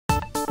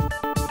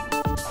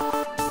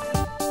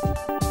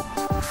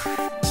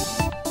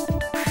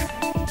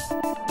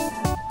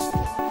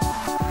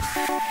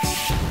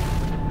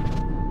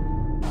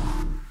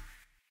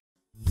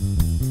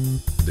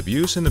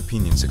views and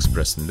opinions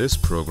expressed in this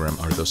program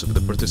are those of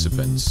the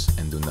participants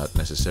and do not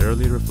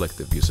necessarily reflect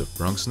the views of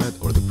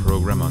BronxNet or the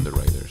program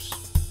underwriters.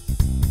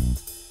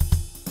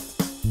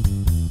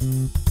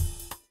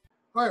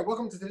 All right,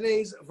 welcome to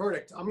today's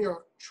verdict. I'm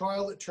your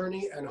trial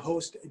attorney and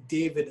host,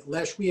 David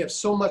Lesch. We have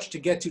so much to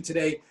get to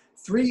today.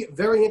 Three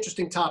very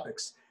interesting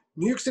topics.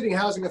 New York City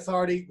Housing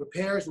Authority,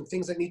 repairs and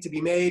things that need to be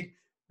made.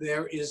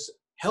 There is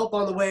help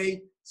on the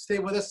way. Stay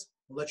with us.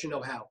 We'll let you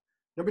know how.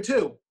 Number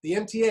two, the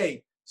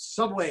MTA,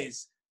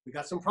 subways. We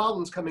got some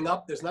problems coming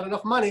up. There's not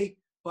enough money,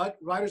 but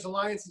Riders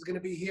Alliance is going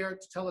to be here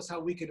to tell us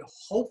how we could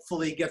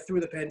hopefully get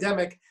through the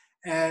pandemic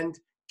and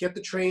get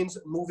the trains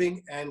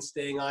moving and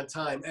staying on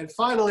time. And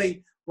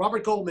finally,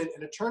 Robert Goldman,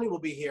 an attorney, will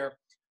be here.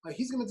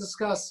 He's going to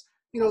discuss,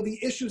 the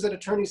issues that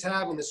attorneys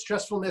have and the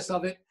stressfulness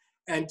of it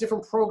and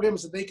different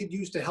programs that they could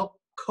use to help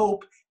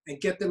cope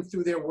and get them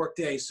through their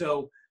workday.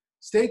 So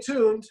stay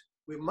tuned.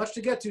 We have much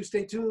to get to.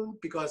 Stay tuned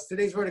because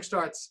today's verdict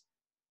starts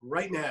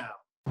right now.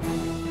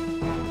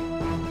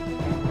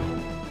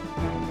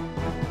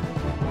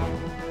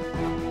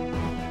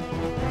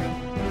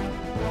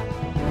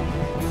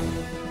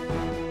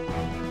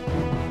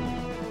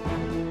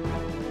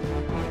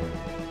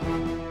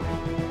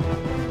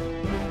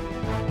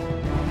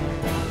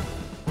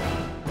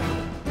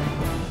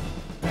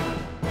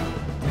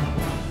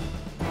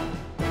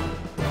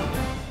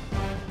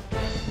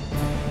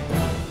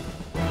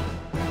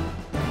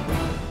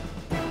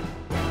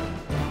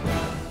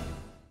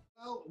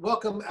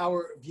 Welcome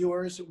our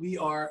viewers. We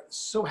are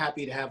so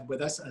happy to have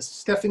with us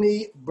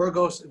Stephanie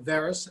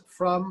Burgos-Veras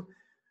from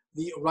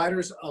the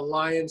Riders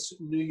Alliance,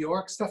 New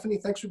York. Stephanie,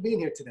 thanks for being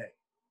here today.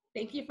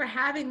 Thank you for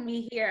having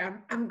me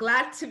here. I'm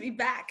glad to be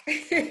back.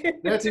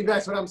 That's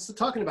what I'm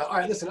talking about. All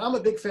right, listen, I'm a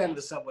big fan of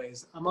the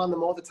subways. I'm on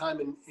them all the time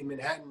in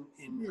Manhattan,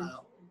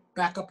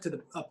 back up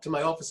to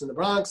my office in the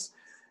Bronx.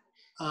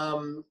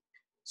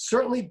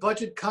 Certainly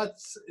budget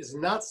cuts is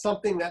not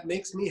something that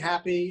makes me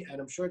happy,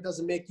 and I'm sure it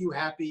doesn't make you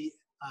happy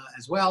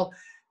as well.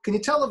 Can you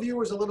tell the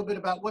viewers a little bit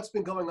about what's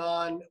been going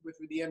on with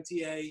the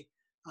MTA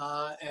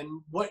and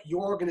what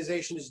your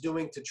organization is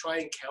doing to try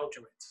and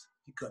counter it,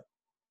 if you could?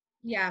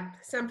 Yeah,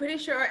 so I'm pretty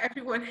sure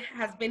everyone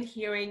has been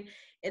hearing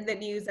in the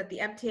news that the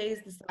MTA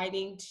is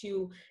deciding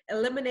to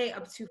eliminate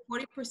up to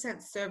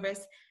 40%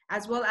 service,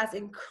 as well as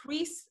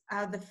increase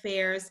the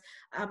fares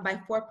by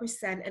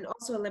 4%, and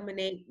also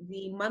eliminate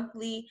the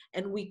monthly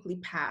and weekly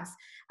pass.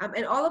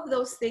 And all of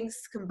those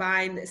things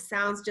combined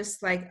sounds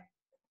just like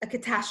a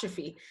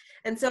catastrophe.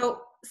 And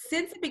so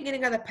since the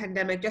beginning of the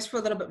pandemic, just for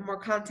a little bit more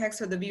context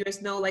so the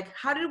viewers know,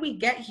 how did we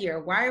get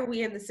here? Why are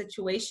we in this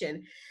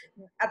situation?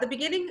 At the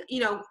beginning,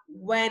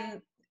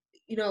 when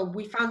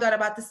we found out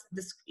about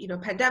this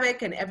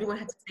pandemic and everyone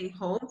had to stay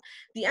home,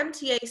 the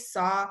MTA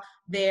saw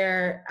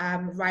their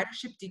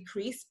ridership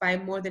decrease by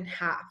more than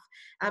half.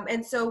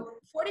 And so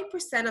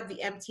 40% of the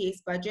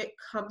MTA's budget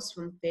comes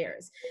from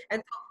fares. And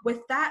so with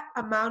that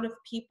amount of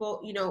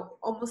people,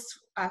 almost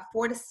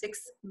 4 to 6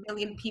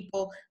 million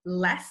people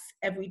less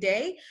every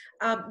day,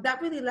 that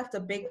really left a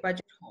big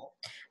budget hole.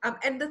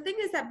 And the thing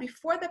is that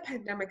before the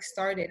pandemic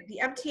started,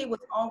 the MTA was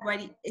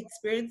already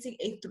experiencing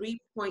a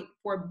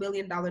 $3.4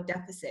 billion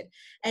deficit.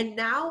 And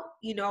now,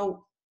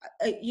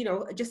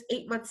 just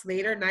 8 months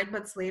later, 9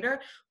 months later,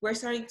 we're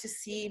starting to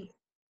see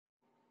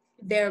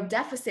their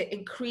deficit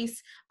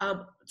increase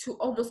to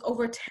almost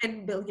over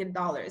 $10 billion.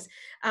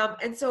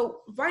 And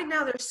so right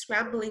now they're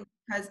scrambling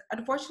because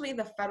unfortunately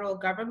the federal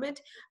government,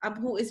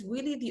 who is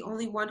really the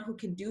only one who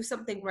can do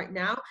something right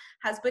now,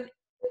 has been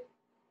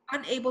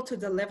unable to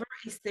deliver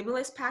a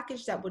stimulus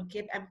package that would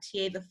give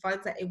MTA the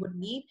funds that it would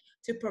need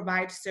to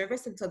provide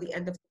service until the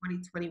end of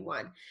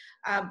 2021.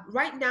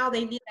 Right now,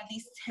 they need at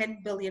least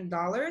 $10 billion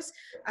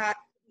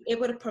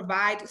able to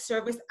provide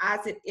service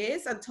as it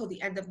is until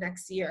the end of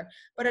next year.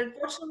 But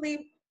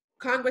unfortunately,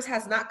 Congress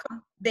has not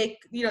come. They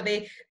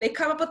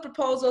come up with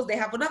proposals. They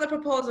have another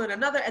proposal and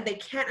another, and they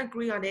can't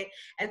agree on it.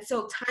 And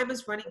so time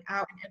is running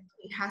out, and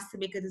it has to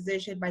make a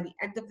decision by the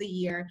end of the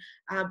year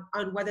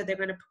on whether they're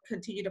going to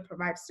continue to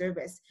provide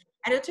service.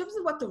 And in terms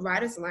of what the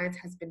Riders Alliance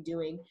has been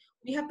doing,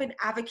 we have been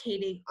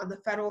advocating on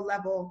the federal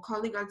level,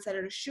 calling on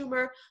Senator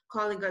Schumer,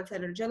 calling on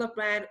Senator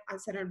Gillibrand, on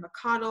Senator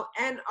McConnell,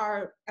 and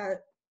our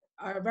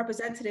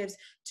representatives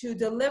to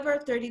deliver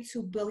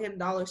 $32 billion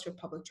for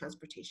public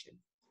transportation.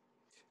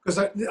 Because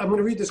I'm going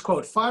to read this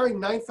quote. Firing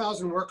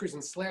 9,000 workers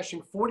and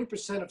slashing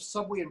 40% of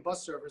subway and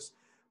bus service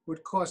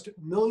would cost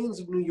millions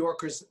of New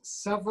Yorkers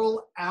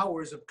several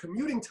hours of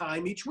commuting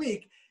time each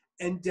week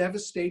and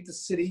devastate the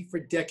city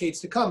for decades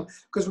to come.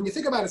 Because when you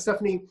think about it,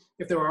 Stephanie,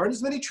 if there aren't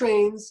as many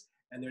trains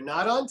and they're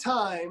not on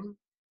time,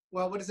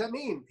 well, what does that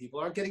mean? People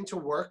aren't getting to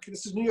work.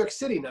 This is New York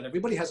City. Not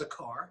everybody has a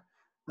car.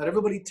 Not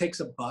everybody takes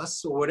a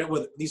bus or whatever.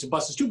 Well, these are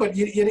buses too. But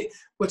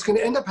what's going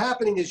to end up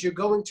happening is you're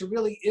going to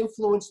really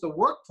influence the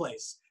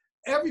workplace.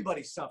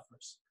 Everybody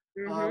suffers.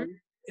 Mm-hmm.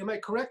 Am I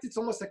correct? It's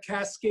almost a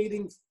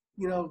cascading,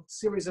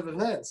 series of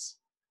events.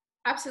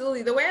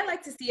 Absolutely. The way I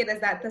like to see it is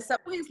that the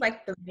subway is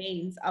like the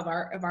veins of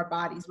our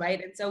bodies,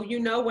 right? And so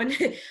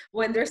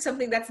when there's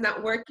something that's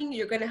not working,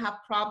 you're going to have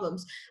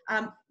problems.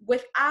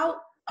 Without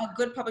a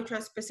good public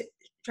transit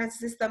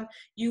system,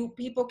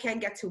 people can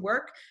get to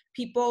work.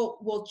 People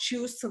will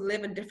choose to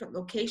live in different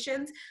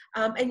locations.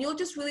 And you'll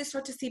just really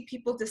start to see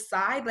people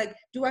decide, like,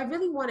 do I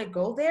really want to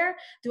go there?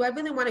 Do I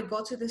really want to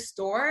go to the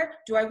store?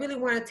 Do I really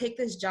want to take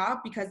this job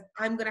because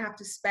I'm going to have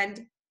to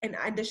spend an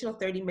additional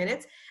 30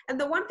 minutes? And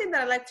the one thing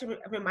that I like to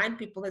remind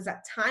people is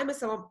that time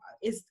is our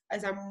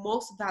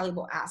most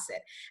valuable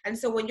asset. And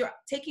so when you're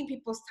taking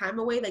people's time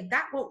away, like,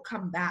 that won't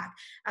come back.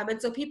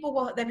 And so people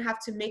will then have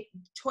to make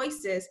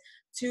choices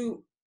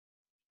to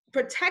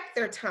protect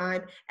their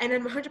time. And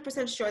I'm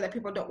 100% sure that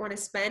people don't want to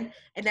spend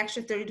an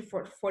extra 30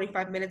 to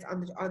 45 minutes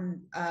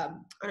on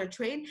a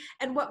train.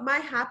 And what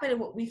might happen, and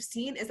what we've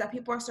seen, is that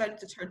people are starting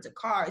to turn to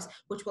cars,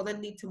 which will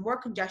then lead to more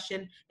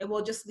congestion and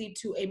will just lead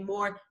to a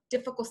more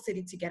difficult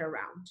city to get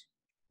around.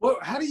 Well,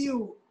 how do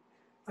you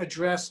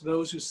address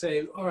those who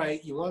say, all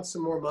right, you want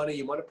some more money,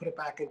 you want to put it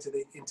back into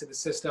the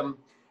system,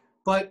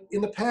 but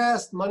in the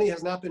past, money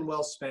has not been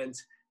well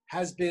spent,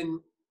 has been,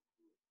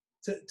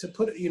 to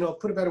put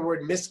a better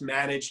word,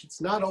 mismanaged. It's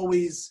not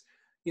always,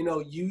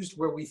 used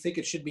where we think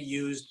it should be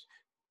used.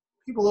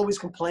 People always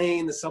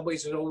complain. The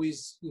subways are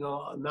always,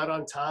 not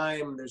on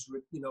time. There's,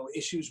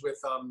 issues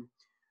with,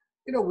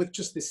 with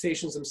just the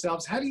stations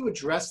themselves. How do you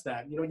address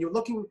that?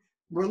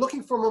 We're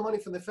looking for more money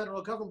from the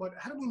federal government, but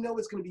how do we know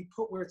it's going to be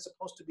put where it's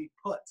supposed to be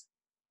put?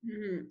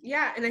 Mm-hmm.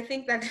 Yeah, and I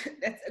think that's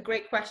a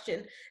great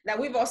question that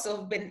we've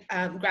also been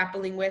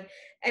grappling with.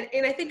 And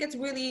I think it's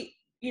really,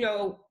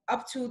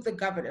 up to the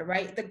governor,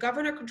 right? The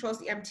governor controls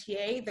the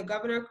MTA. The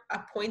governor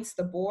appoints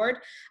the board.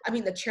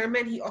 The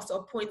chairman, he also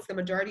appoints the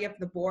majority of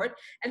the board.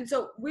 And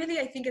so really,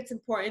 I think it's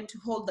important to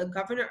hold the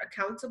governor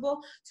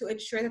accountable to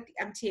ensure that the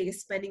MTA is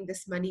spending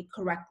this money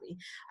correctly.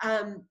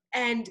 And,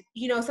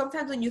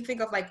 sometimes when you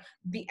think of like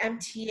the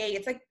MTA,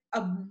 it's like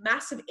a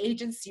massive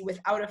agency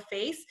without a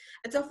face.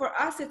 And so for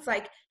us, it's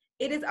like,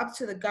 it is up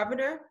to the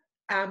governor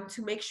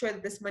to make sure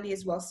that this money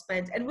is well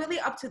spent, and really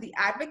up to the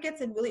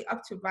advocates and really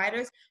up to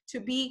riders to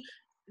be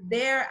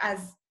there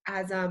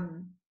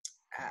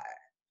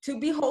to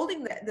be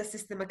holding the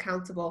system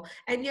accountable.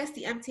 And yes,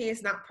 the MTA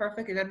is not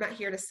perfect, and I'm not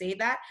here to say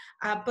that,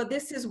 but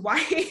this is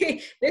why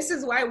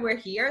we're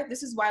here.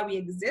 This is why we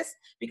exist,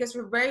 because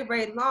for very,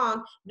 very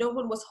long, no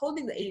one was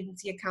holding the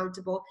agency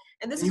accountable.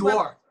 And this is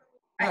why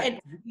and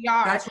we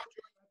are. That's what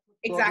your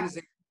exactly.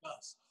 organization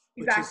does,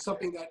 which is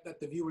something that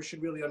the viewers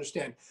should really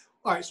understand.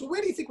 All right, so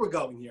where do you think we're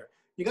going here?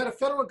 You got a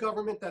federal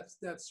government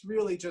that's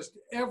really just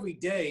every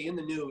day in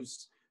the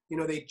news.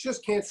 They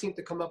just can't seem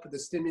to come up with the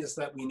stimulus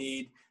that we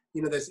need.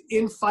 There's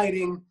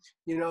infighting.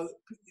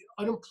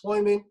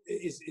 Unemployment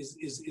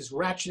is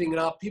ratcheting it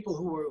up. People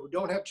who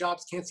don't have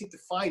jobs can't seem to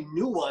find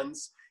new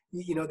ones.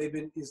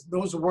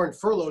 Those who weren't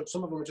furloughed,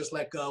 some of them were just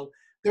let go.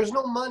 There's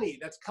no money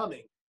that's coming,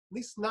 at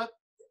least not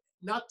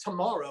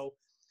tomorrow.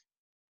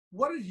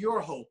 What are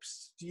your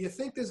hopes? Do you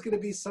think there's going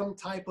to be some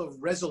type of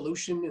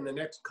resolution in the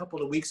next couple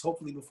of weeks,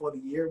 hopefully before the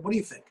year? What do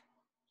you think?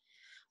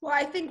 Well,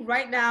 I think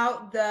right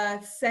now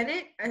the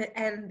Senate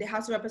and the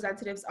House of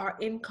Representatives are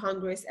in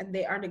Congress, and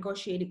they are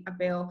negotiating a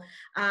bill.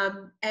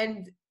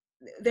 And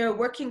they're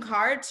working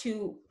hard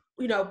to,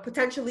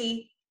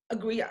 potentially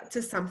agree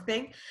to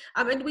something.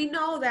 And we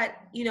know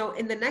that,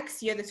 in the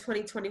next year, the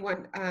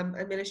 2021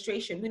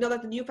 administration, we know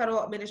that the new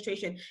federal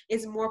administration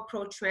is more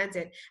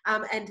pro-transit.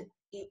 And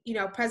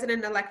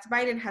President-elect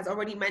Biden has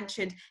already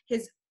mentioned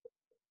his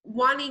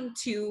wanting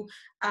to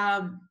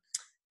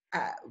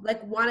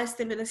want a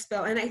stimulus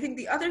bill. And I think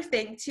the other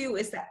thing too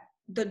is that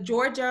the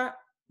Georgia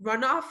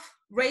runoff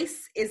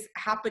race is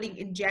happening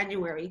in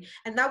January,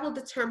 and that will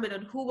determine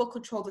on who will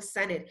control the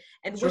Senate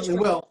and Certainly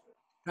will.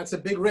 That's a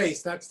big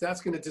race. That's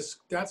going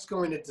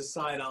to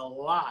decide a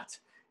lot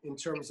in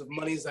terms of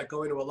monies that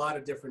go into a lot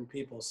of different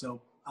people. So,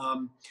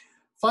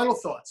 final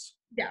thoughts.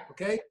 Yeah.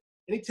 Okay.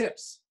 Any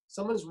tips?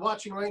 Someone's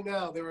watching right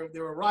now. They're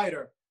a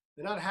rider.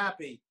 They're not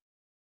happy.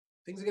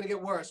 Things are going to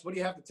get worse. What do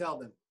you have to tell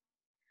them?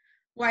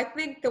 Well, I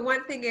think the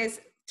one thing is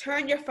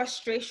turn your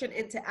frustration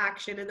into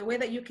action. And the way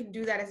that you can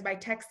do that is by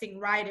texting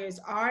riders,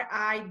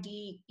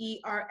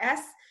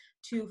 RIDERS,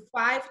 to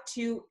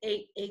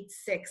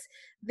 52886.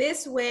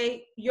 This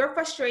way, your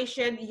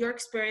frustration, your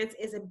experience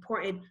is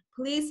important.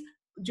 Please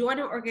join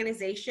our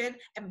organization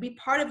and be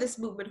part of this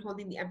movement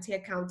holding the MTA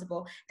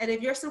accountable. And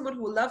if you're someone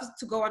who loves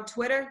to go on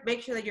Twitter,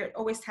 make sure that you're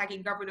always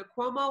tagging Governor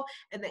Cuomo,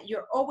 and that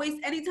you're always,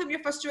 anytime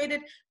you're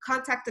frustrated,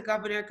 contact the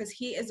governor, because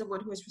he is the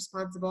one who is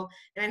responsible.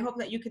 And I hope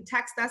that you can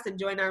text us and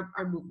join our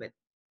movement.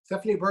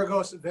 Stephanie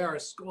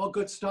Burgos-Veras, all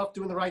good stuff,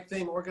 doing the right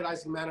thing,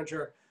 organizing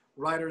manager,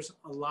 Riders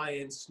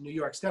Alliance, New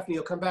York. Stephanie,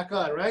 you'll come back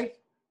on, right?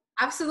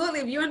 Absolutely.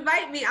 If you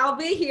invite me, I'll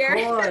be here.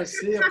 Of course.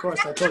 See, of course.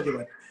 I told you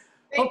that.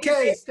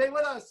 Okay, stay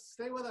with us.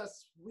 Stay with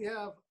us. We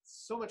have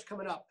so much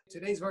coming up.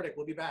 Today's verdict.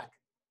 We'll be back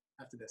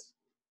after this.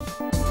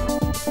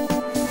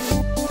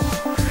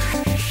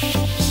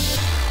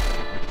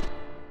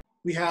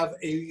 We have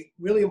a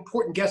really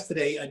important guest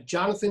today.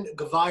 Jonathan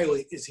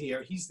Gouveia is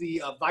here. He's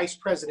the vice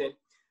president,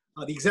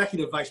 the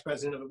executive vice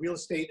president of the real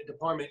estate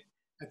department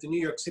at the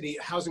New York City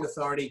Housing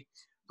Authority.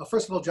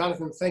 First of all,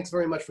 Jonathan, thanks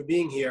very much for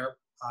being here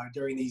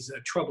during these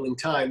troubling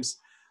times.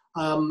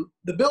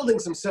 The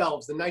buildings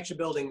themselves, the NYCHA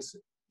buildings,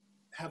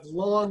 have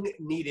long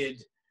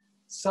needed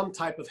some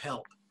type of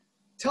help.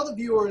 Tell the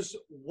viewers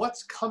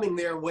what's coming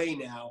their way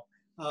now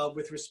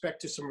with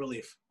respect to some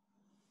relief.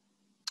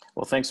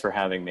 Well, thanks for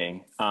having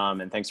me,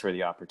 and thanks for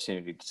the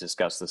opportunity to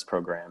discuss this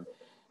program.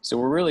 So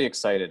we're really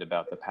excited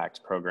about the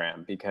PACT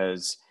program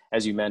because,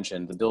 as you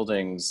mentioned, the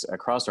buildings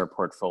across our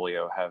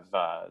portfolio have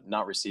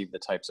not received the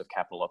types of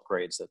capital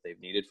upgrades that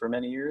they've needed for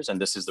many years, and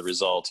this is the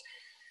result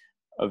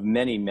of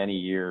many, many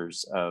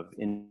years of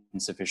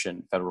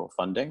insufficient federal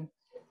funding.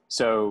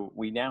 So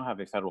we now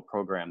have a federal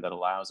program that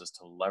allows us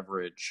to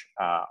leverage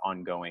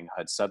ongoing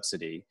HUD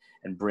subsidy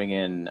and bring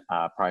in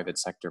private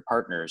sector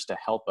partners to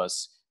help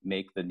us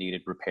make the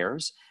needed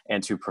repairs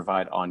and to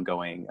provide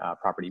ongoing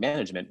property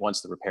management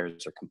once the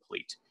repairs are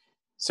complete.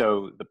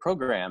 So the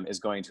program is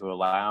going to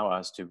allow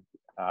us to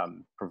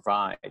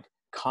provide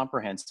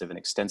comprehensive and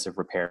extensive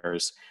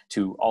repairs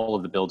to all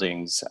of the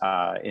buildings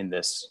in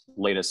this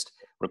latest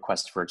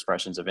request for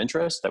expressions of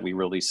interest that we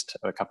released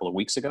a couple of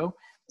weeks ago.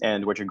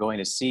 And what you're going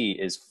to see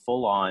is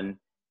full-on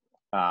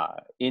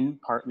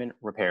in-apartment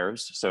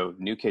repairs, so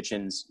new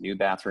kitchens, new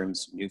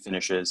bathrooms, new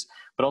finishes,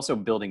 but also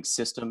building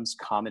systems,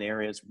 common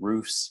areas,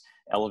 roofs,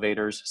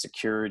 elevators,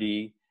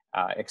 security,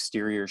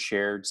 exterior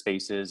shared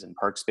spaces and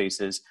park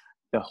spaces.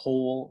 The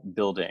whole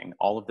building,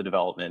 all of the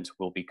development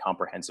will be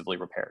comprehensively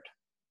repaired.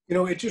 You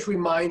know, it just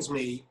reminds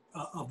me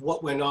of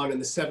what went on in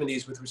the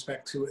 70s with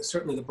respect to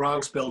certainly the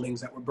Bronx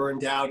buildings that were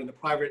burned out and the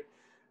private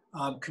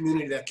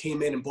community that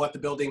came in and bought the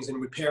buildings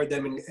and repaired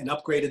them and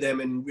upgraded them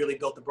and really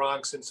built the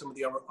Bronx and some of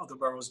the other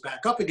boroughs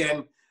back up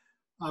again.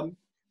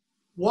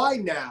 Why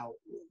now?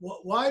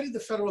 Why did the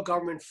federal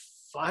government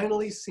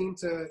finally seem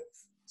to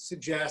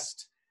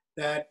suggest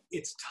that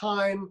it's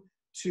time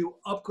to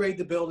upgrade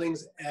the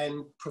buildings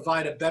and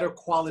provide a better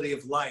quality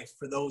of life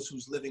for those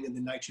who's living in the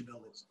NYCHA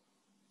buildings?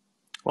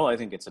 Well, I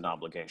think it's an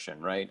obligation,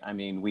 right? I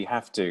mean, we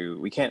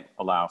can't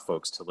allow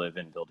folks to live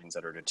in buildings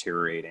that are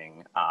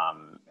deteriorating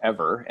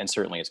ever, and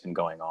certainly it's been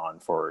going on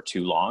for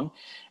too long.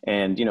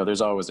 And, you know,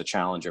 there's always a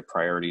challenge of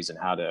priorities and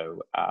how to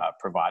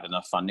provide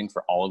enough funding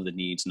for all of the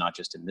needs, not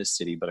just in this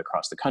city, but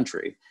across the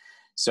country.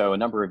 So a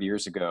number of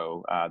years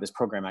ago, this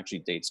program actually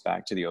dates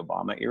back to the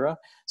Obama era.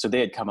 So they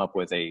had come up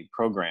with a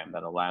program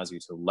that allows you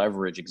to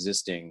leverage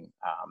existing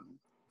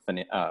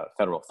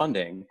federal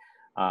funding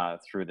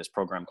through this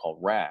program called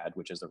RAD,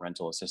 which is the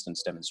Rental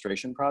Assistance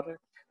Demonstration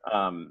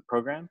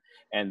Program,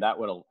 and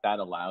that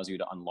allows you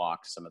to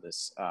unlock some of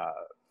this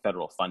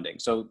federal funding.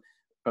 So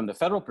from the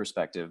federal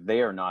perspective,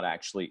 they are not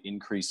actually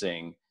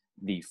increasing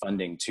the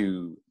funding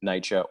to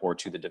NYCHA or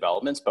to the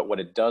developments, but what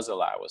it does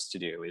allow us to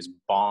do is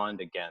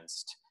bond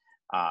against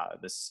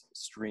this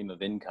stream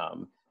of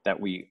income that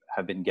we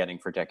have been getting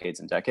for decades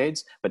and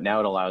decades, but now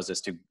it allows us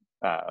to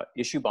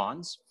issue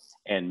bonds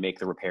and make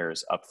the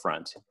repairs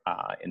upfront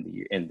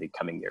in the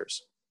coming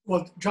years.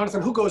 Well,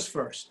 Jonathan, who goes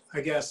first?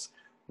 I guess,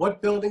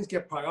 what buildings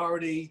get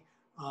priority?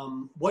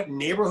 What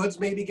neighborhoods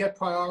maybe get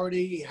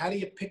priority? How do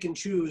you pick and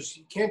choose?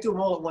 You can't do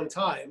them all at one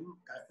time,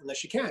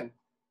 unless you can.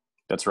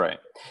 That's right.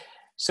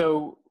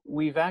 So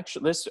we've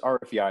actually, this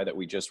RFEI that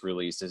we just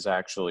released is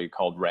actually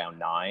called Round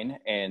 9.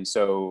 And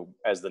so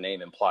as the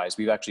name implies,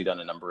 we've actually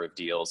done a number of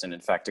deals. And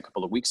in fact, a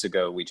couple of weeks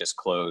ago, we just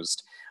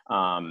closed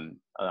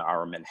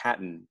our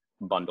Manhattan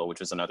bundle, which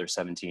was another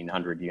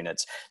 1,700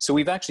 units. So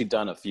we've actually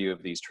done a few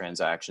of these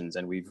transactions,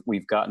 and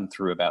we've gotten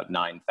through about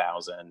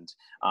 9,000,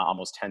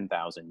 almost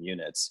 10,000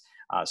 units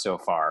so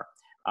far.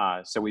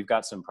 So we've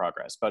got some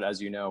progress, but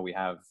as you know, we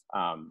have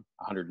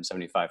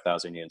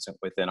 175,000 units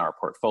within our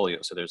portfolio.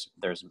 So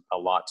there's a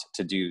lot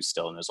to do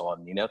still, and there's a lot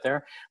of need out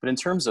there. But in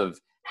terms of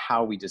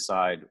how we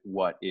decide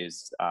what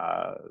is,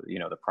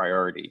 the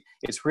priority,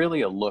 it's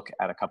really a look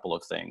at a couple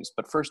of things.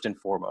 But first and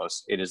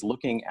foremost, it is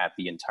looking at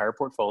the entire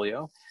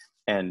portfolio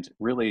and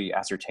really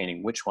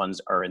ascertaining which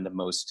ones are in the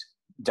most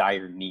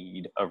dire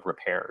need of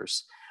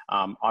repairs.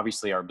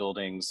 Obviously, our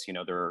buildings,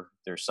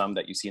 there's some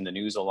that you see in the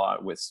news a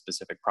lot with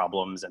specific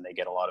problems and they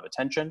get a lot of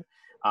attention.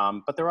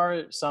 But there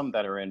are some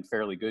that are in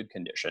fairly good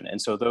condition.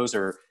 And so those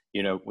are,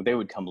 they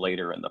would come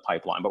later in the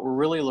pipeline. But we're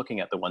really looking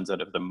at the ones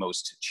that are the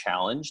most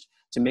challenged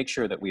to make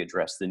sure that we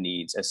address the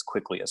needs as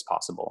quickly as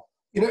possible.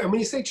 And when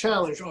you say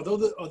challenged, are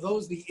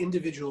those the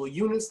individual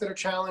units that are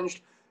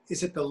challenged?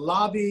 Is it the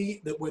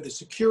lobby, where the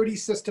security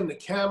system, the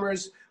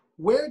cameras?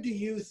 Where do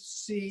you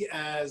see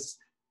as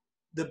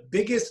the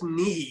biggest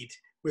need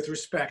with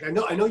respect?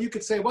 I know you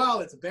could say, well,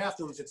 it's the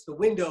bathrooms, it's the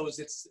windows,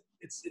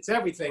 it's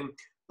everything.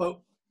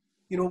 But,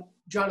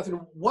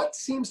 Jonathan, what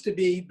seems to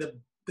be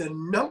the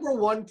number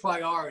one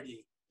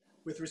priority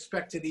with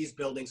respect to these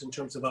buildings in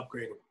terms of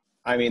upgrading?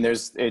 I mean,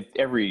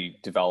 every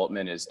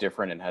development is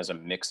different and has a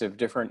mix of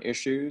different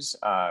issues.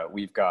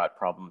 We've got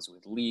problems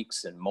with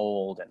leaks and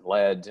mold and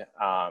lead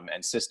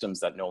and systems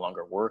that no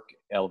longer work,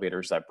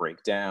 elevators that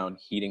break down,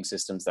 heating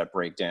systems that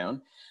break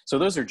down. So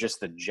those are just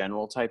the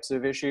general types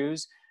of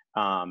issues.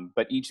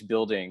 But each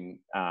building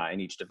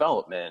and each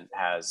development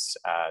has,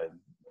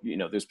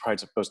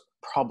 those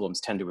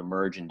problems tend to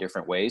emerge in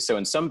different ways. So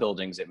in some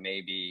buildings, it may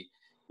be,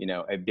 you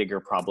know, a bigger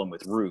problem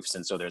with roofs,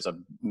 and so there's a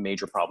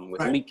major problem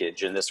with Right.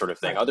 leakage and this sort of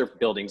thing. Right. Other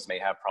buildings may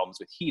have problems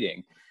with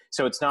heating.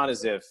 So it's not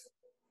as if,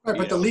 Right,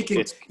 but the leaking,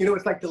 it's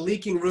it's like the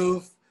leaking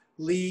roof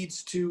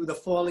leads to the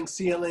falling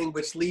ceiling,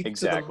 which leads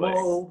exactly, to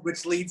the mold,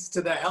 which leads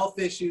to the health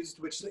issues,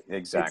 which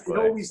exactly. it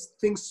always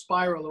things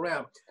spiral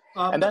around.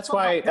 And that's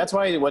why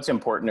what's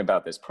important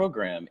about this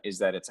program is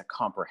that it's a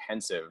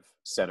comprehensive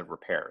set of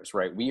repairs,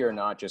 right? We are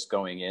not just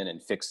going in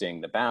and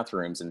fixing the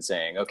bathrooms and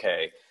saying,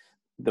 okay,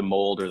 the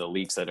mold or the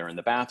leaks that are in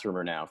the bathroom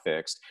are now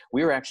fixed.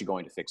 We are actually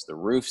going to fix the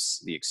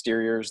roofs, the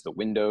exteriors, the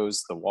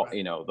windows, the wall,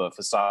 the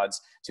facades,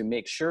 to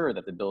make sure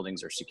that the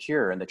buildings are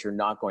secure and that you're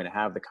not going to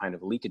have the kind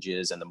of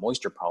leakages and the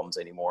moisture problems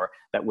anymore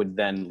that would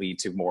then lead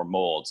to more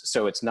molds.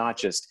 So it's not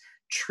just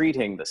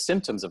treating the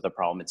symptoms of the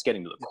problem, it's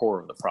getting to the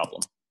core of the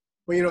problem.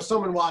 Well,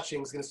 someone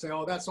watching is going to say,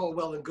 "Oh, that's all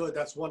well and good.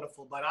 That's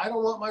wonderful, but I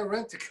don't want my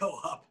rent to go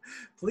up.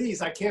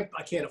 Please, I can't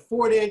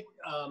afford it.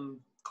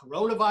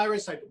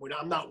 Coronavirus.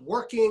 I'm not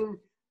working.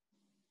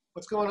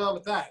 What's going on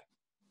with that?"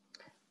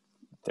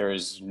 There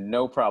is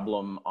no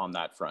problem on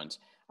that front.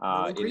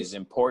 It is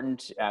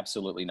important.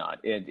 Absolutely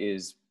not. It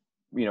is,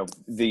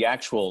 the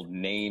actual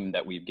name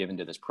that we've given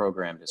to this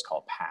program is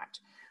called PACT,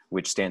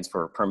 which stands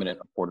for Permanent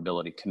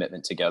Affordability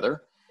Commitment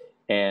Together.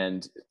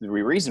 And the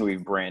reason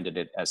we've branded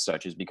it as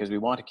such is because we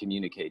want to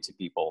communicate to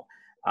people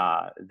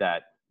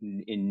that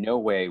in no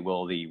way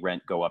will the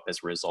rent go up as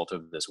a result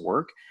of this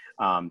work.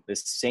 The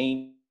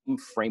same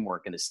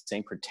framework and the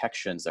same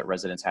protections that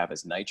residents have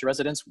as NYCHA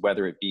residents,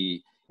 whether it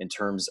be in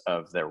terms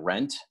of their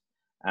rent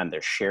and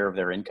their share of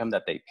their income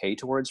that they pay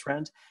towards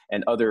rent,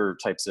 and other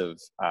types of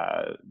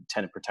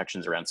tenant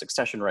protections around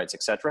succession rights,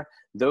 et cetera,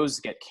 those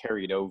get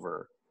carried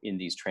over in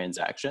these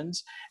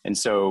transactions. And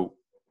so,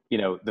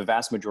 the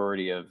vast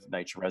majority of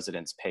NYCHA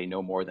residents pay no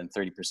more than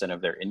 30%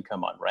 of their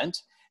income on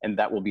rent, and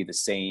that will be the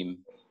same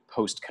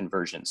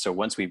post-conversion. So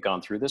once we've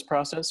gone through this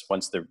process,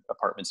 once the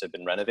apartments have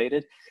been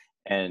renovated,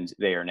 and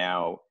they are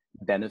now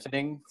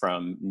benefiting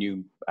from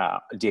new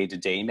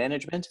day-to-day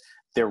management,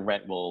 their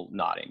rent will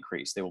not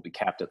increase. They will be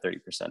capped at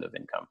 30% of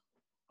income.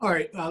 All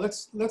right,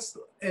 let's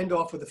end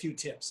off with a few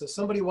tips. So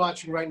somebody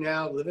watching right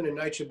now, living in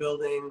a NYCHA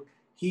building,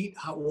 heat,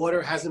 hot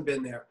water hasn't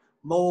been there.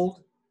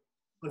 Mold,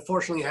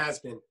 unfortunately, has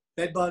been.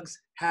 Bed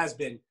bugs has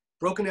been.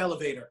 Broken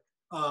elevator,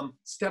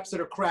 steps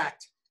that are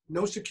cracked,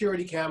 no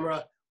security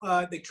camera.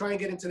 They try and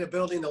get into the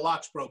building, the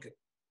lock's broken.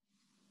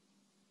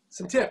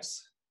 Some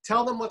tips.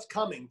 Tell them what's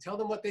coming. Tell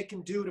them what they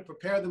can do to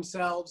prepare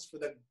themselves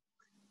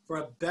for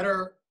a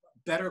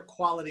better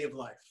quality of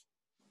life.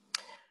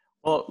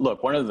 Well,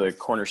 look, one of the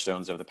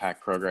cornerstones of the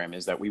PACT program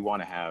is that we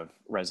want to have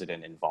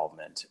resident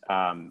involvement.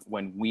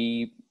 When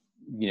we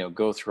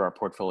go through our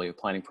portfolio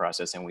planning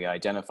process and we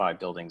identify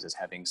buildings as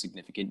having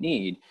significant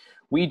need,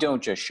 we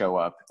don't just show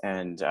up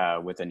and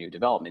with a new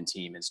development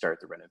team and start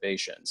the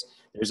renovations.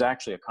 There's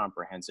actually a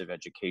comprehensive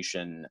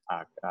education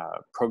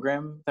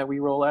program that we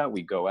roll out.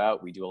 We go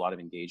out, we do a lot of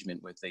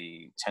engagement with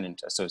the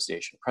tenant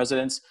association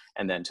presidents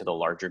and then to the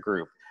larger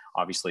group.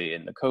 Obviously,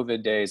 in the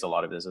COVID days, a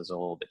lot of this is a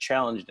little bit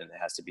challenged and it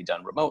has to be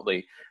done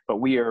remotely, but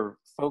we are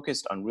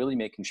focused on really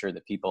making sure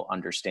that people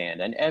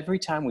understand. And every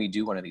time we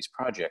do one of these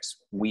projects,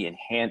 we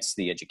enhance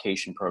the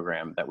education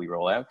program that we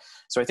roll out.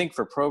 So I think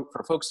for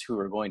folks who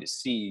are going to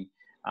see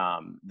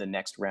the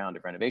next round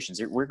of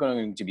renovations, we're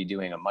going to be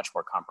doing a much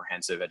more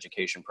comprehensive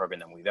education program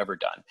than we've ever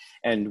done.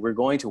 And we're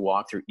going to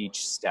walk through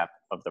each step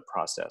of the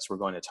process. We're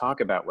going to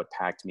talk about what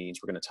PACT means.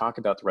 We're going to talk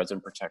about the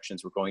resident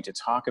protections. We're going to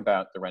talk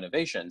about the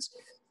renovations.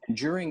 And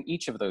during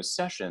each of those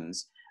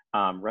sessions,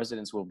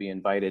 residents will be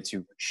invited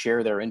to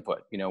share their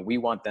input. We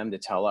want them to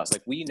tell us,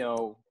 like, we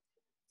know,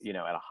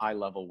 at a high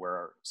level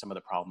where some of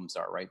the problems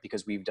are, right?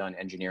 Because we've done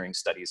engineering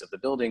studies of the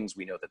buildings.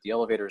 We know that the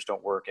elevators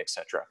don't work, et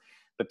cetera.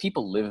 But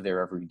people live there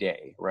every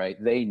day, right?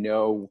 They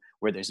know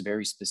where there's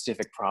very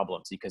specific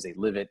problems because they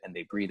live it and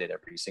they breathe it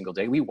every single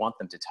day. We want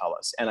them to tell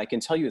us. And I can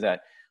tell you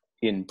that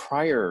in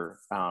prior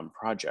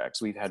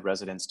projects, we've had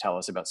residents tell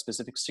us about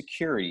specific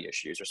security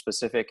issues or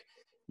specific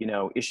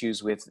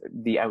issues with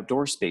the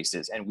outdoor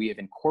spaces, and we have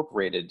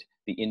incorporated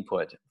the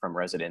input from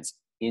residents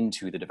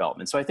into the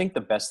development. So I think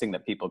the best thing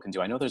that people can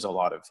do, I know there's a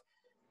lot of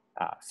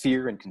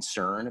fear and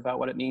concern about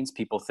what it means.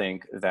 People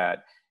think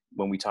that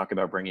when we talk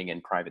about bringing in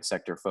private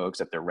sector folks,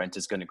 that their rent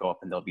is going to go up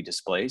and they'll be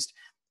displaced.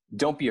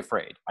 Don't be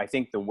afraid. I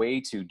think the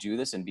way to do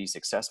this and be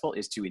successful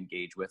is to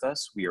engage with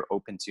us. We are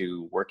open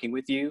to working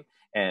with you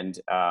and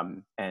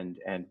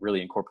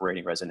really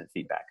incorporating resident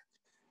feedback.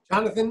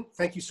 Jonathan,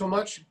 thank you so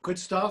much. Good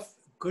stuff.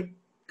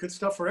 Good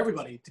stuff for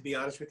everybody, to be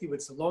honest with you.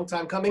 It's a long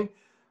time coming.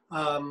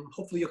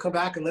 Hopefully you'll come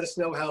back and let us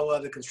know how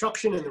the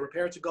construction and the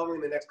repairs are going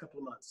in the next couple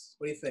of months.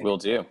 What do you think? Will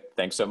do.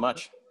 Thanks so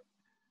much.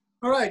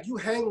 All right, you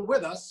hang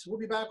with us. We'll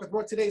be back with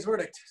more Today's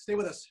Verdict. Stay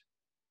with us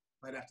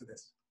right after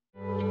this.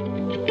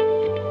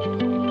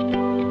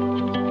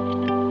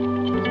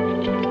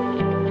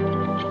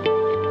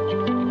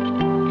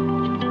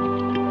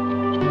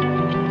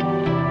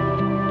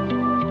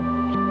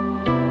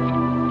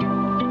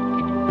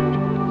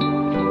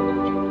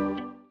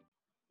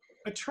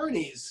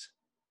 Attorneys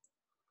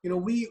You know,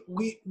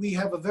 we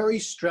have a very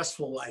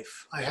stressful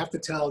life, I have to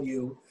tell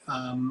you.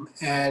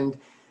 And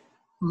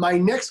my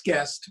next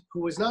guest,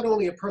 who is not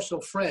only a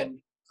personal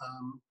friend,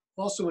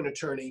 also an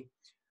attorney,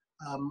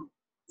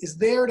 is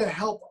there to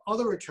help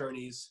other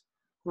attorneys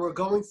who are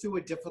going through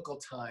a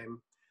difficult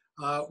time.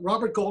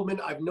 Robert Goldman,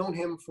 I've known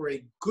him for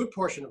a good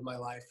portion of my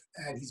life,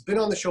 and he's been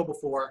on the show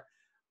before.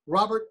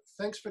 Robert,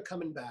 thanks for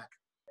coming back.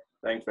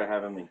 Thanks for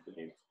having me,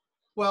 Steve.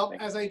 Well,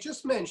 as I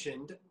just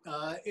mentioned,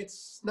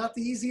 it's not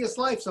the easiest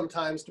life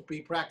sometimes to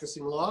be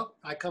practicing law.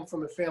 I come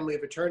from a family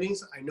of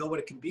attorneys. I know what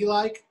it can be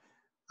like.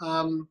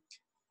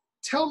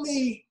 Tell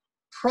me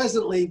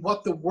presently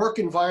what the work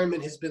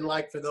environment has been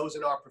like for those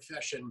in our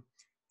profession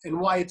and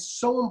why it's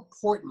so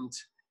important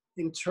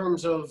in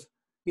terms of,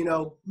 you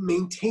know,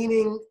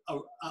 maintaining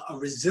a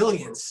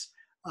resilience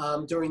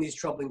during these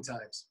troubling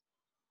times.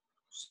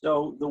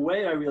 So the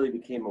way I really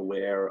became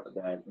aware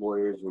that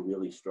lawyers were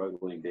really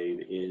struggling, Dave,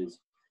 is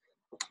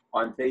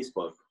on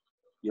Facebook.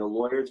 You know,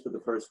 lawyers for the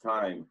first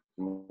time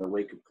in the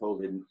wake of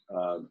COVID,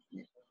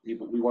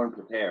 we weren't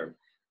prepared.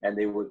 And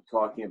they were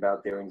talking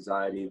about their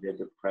anxiety, their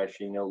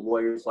depression. You know,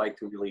 lawyers like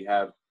to really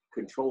have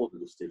control of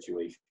the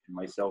situation.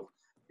 Myself,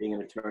 being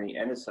an attorney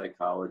and a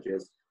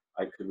psychologist,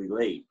 I could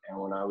relate. And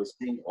when I was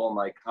seeing all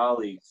my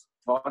colleagues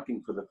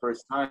talking for the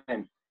first time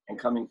and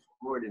coming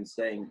forward and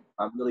saying,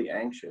 I'm really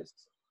anxious,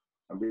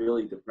 I'm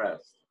really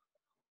depressed.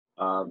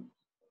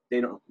 They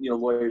don't, you know,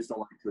 lawyers don't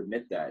like to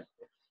admit that.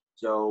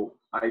 So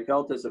I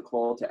felt as a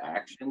call to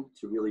action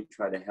to really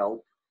try to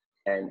help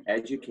and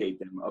educate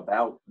them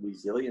about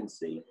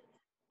resiliency.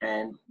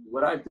 And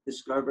what I've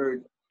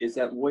discovered is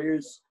that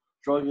lawyers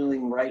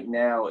struggling right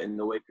now in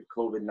the wake of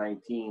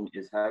COVID-19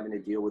 is having to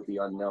deal with the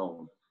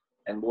unknown.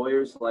 And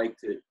lawyers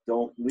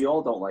we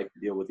all don't like to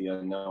deal with the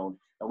unknown.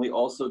 And we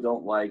also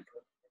don't like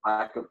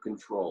lack of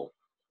control.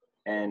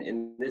 And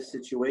in this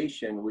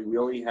situation, we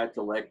really had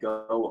to let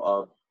go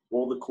of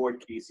all the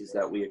court cases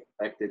that we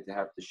expected to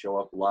have to show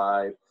up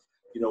live.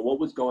 You know, what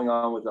was going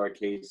on with our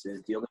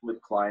cases, dealing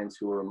with clients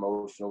who were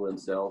emotional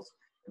themselves.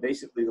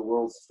 Basically, the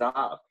world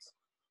stopped.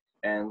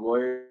 And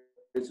lawyers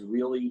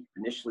really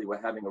initially were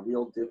having a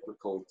real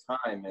difficult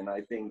time. And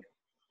I think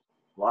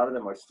a lot of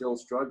them are still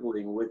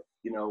struggling with,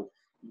 you know,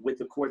 with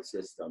the court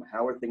system.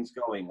 How are things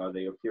going? Are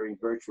they appearing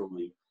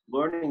virtually?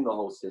 Learning the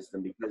whole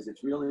system, because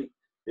it's really,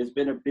 there's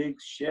been a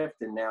big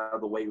shift in now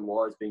the way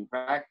law is being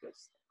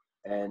practiced.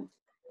 And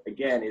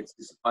again, it's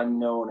this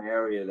unknown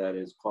area that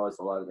has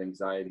caused a lot of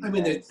anxiety. I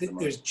mean,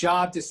 there's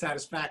job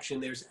dissatisfaction,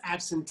 there's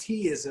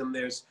absenteeism,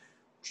 there's,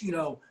 you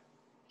know,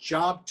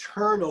 job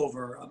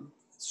turnover,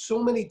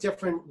 so many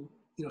different,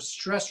 you know,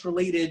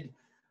 stress-related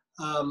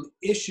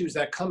issues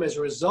that come as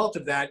a result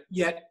of that.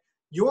 Yet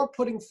you're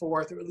putting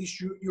forth, or at least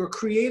you're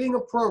creating a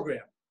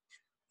program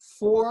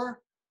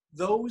for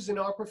those in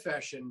our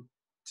profession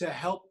to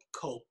help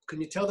cope.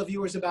 Can you tell the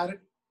viewers about it?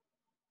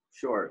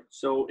 Sure.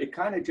 So it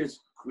kind of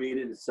just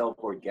created itself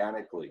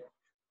organically.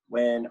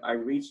 When I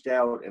reached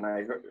out and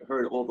I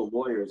heard all the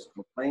lawyers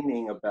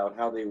complaining about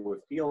how they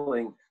were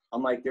feeling,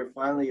 I'm like, they're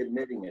finally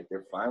admitting it.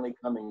 They're finally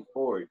coming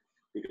forward.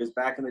 Because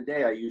back in the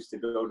day, I used to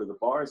go to the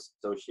Bar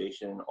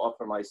Association and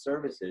offer my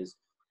services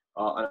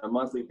on a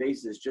monthly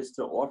basis just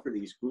to offer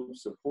these group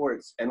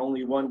supports, and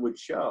only one would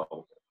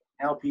show.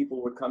 Now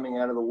people were coming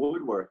out of the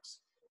woodworks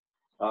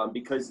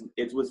because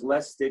it was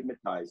less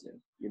stigmatizing.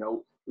 You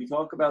know, we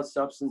talk about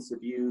substance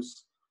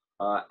abuse,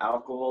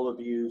 alcohol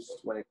abuse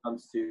when it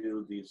comes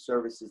to the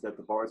services at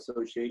the Bar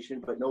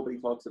Association, but nobody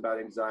talks about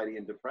anxiety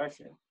and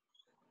depression.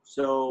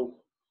 So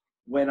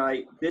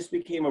this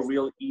became a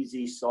real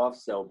easy soft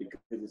sell because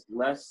it's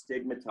less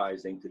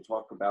stigmatizing to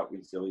talk about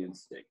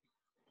resiliency.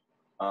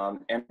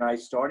 And I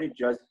started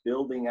just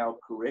building out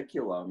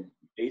curriculum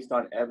based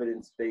on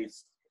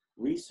evidence-based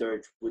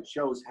research, which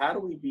shows how do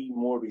we be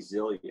more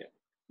resilient.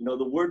 You know,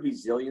 the word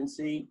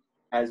resiliency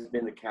has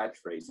been the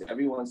catchphrase.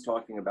 Everyone's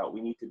talking about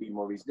we need to be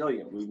more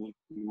resilient. We need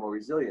to be more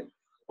resilient.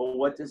 But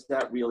what does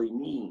that really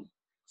mean?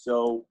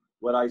 So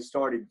what I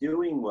started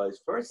doing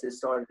was, first it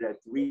started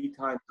at 3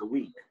 times a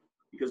week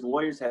because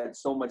lawyers had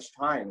so much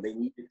time. They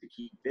needed to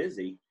keep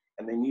busy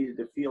and they needed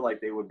to feel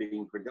like they were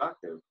being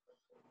productive.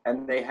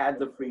 And they had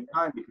the free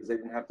time because they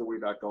didn't have to worry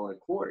about going to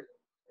court.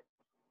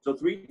 So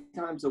 3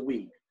 times a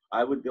week,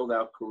 I would build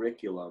out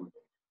curriculum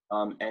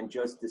and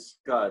just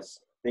discuss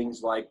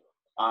things like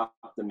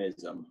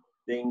optimism,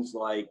 things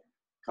like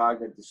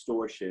cognitive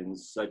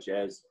distortions, such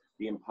as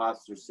the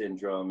imposter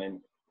syndrome, and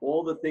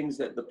all the things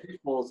that the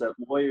pitfalls that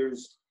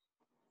lawyers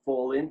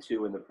fall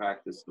into in the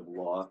practice of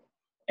law.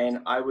 And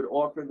I would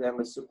offer them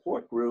a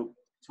support group,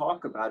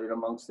 talk about it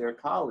amongst their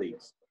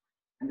colleagues.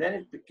 And then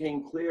it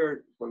became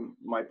clear from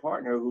my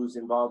partner who's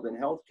involved in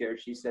healthcare,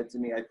 she said to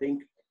me, I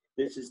think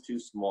this is too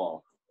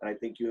small. And I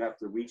think you have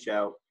to reach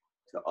out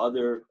to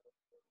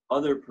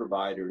other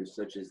providers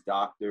such as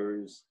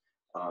doctors,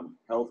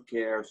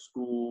 healthcare,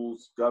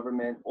 schools,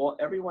 government,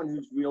 everyone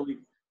who's really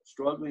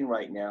struggling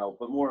right now,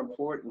 but more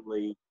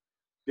importantly,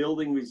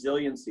 building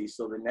resiliency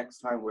so the next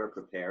time we're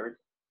prepared,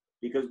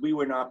 because we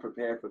were not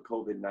prepared for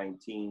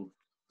COVID-19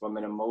 from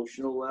an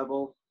emotional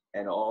level,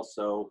 and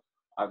also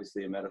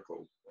obviously a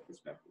medical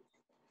perspective.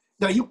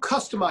 Now you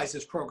customize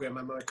this program,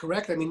 am I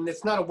correct? I mean,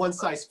 it's not a one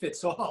size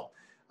fits all.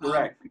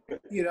 Correct.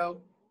 You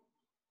know?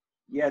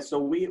 Yeah, so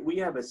we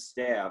have a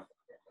staff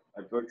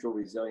at Virtual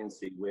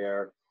Resiliency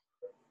where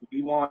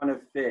we want to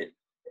fit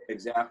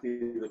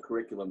exactly the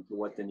curriculum to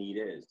what the need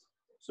is.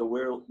 So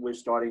we're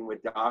starting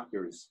with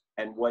doctors,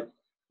 and what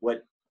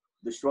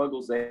the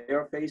struggles they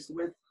are faced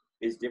with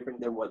is different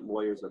than what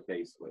lawyers are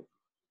faced with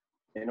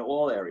in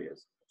all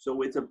areas.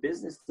 So it's a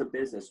business to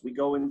business. We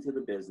go into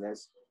the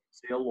business,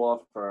 say a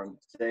law firm,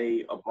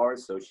 say a bar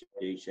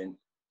association,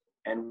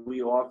 and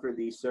we offer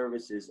these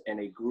services in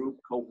a group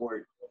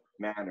cohort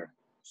manner.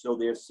 So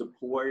there's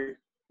support.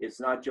 It's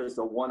not just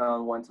a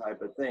one-on-one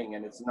type of thing,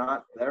 and it's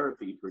not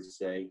therapy per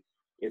se.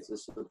 It's a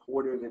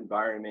supportive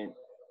environment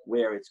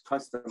where it's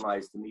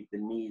customized to meet the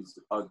needs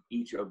of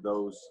each of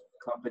those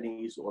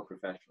companies or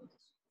professions.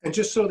 And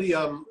just so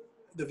the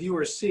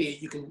viewers see,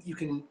 you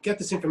can get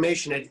this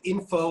information at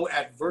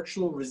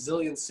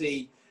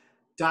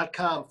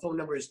info@virtualresiliency.com. Phone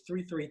number is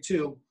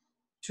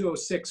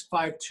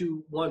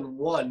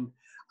 332-206-5211.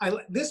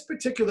 This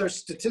particular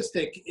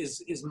statistic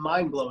is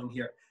mind-blowing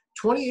here.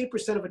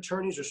 28% of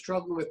attorneys are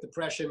struggling with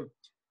depression,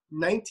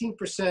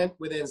 19%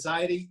 with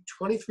anxiety,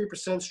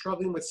 23%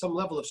 struggling with some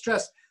level of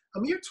stress. I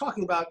mean, you're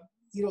talking about,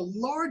 you know,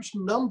 large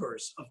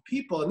numbers of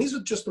people, and these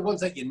are just the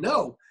ones that you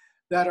know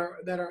that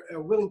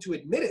are willing to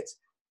admit it.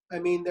 I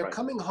mean, they're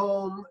coming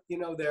home, you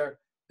know,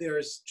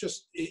 there's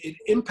just, it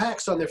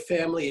impacts on their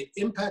family, it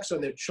impacts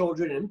on their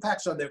children, it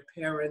impacts on their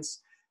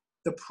parents.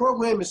 The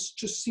program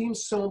just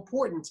seems so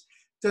important.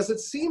 Does it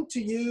seem to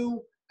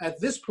you at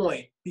this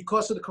point,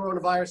 because of the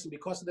coronavirus and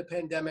because of the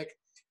pandemic,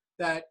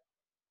 that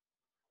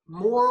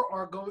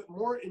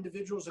more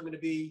individuals are going to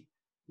be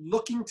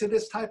looking to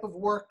this type of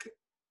work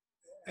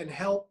and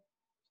help,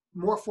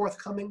 more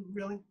forthcoming,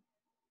 really?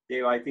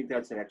 Dave, I think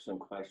that's an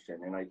excellent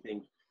question. And I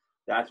think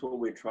that's what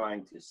we're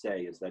trying to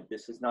say, is that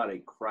this is not a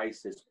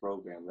crisis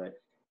program, that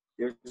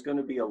there's going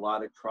to be a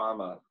lot of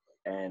trauma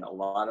and a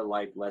lot of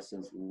life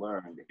lessons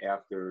learned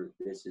after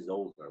this is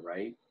over,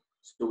 right?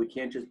 So we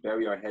can't just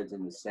bury our heads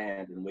in the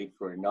sand and wait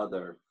for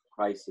another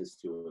crisis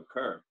to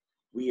occur.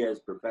 We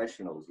as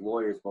professionals,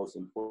 lawyers most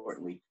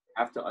importantly,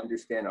 have to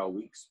understand our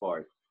weak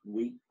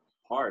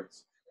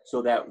parts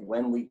so that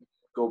when we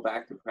go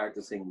back to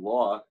practicing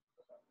law,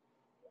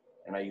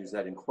 and I use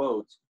that in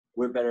quotes,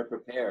 we're better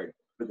prepared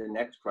for the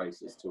next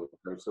crisis to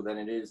occur so that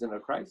it isn't a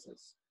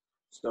crisis.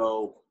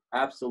 So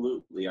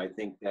absolutely, I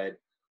think that,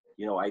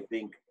 you know, I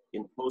think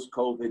in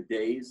post-COVID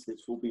days,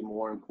 this will be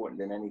more important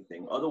than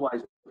anything.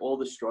 Otherwise, all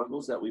the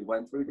struggles that we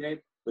went through,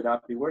 Dave, would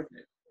not be worth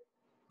it.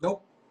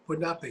 Nope, would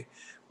not be.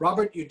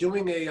 Robert, you're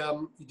doing a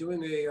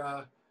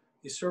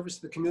service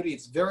to the community.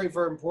 It's very,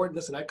 very important.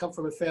 Listen, I come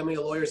from a family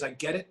of lawyers. I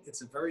get it.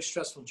 It's a very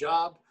stressful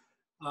job.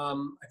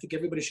 I think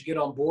everybody should get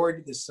on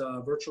board this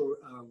virtual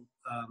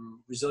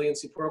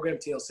resiliency program,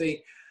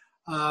 TLC.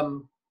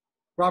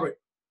 Robert,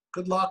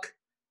 good luck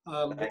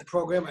with the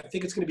program. I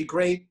think it's going to be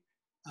great.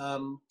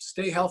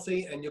 Stay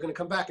healthy, and you're going to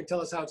come back and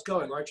tell us how it's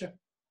going, aren't you?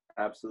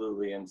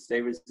 Absolutely, and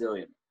stay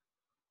resilient.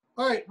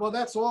 All right, well,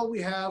 that's all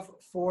we have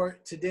for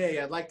today.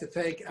 I'd like to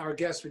thank our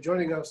guests for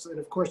joining us, and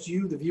of course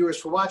you, the viewers,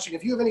 for watching.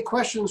 If you have any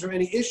questions or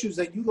any issues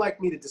that you'd like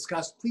me to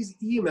discuss, please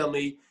email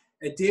me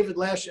at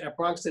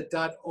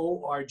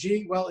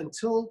davidlesch@bronxnet.org. Well,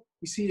 until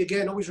we see you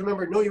again, always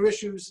remember, know your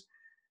issues,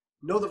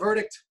 know the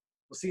verdict.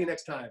 We'll see you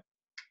next time.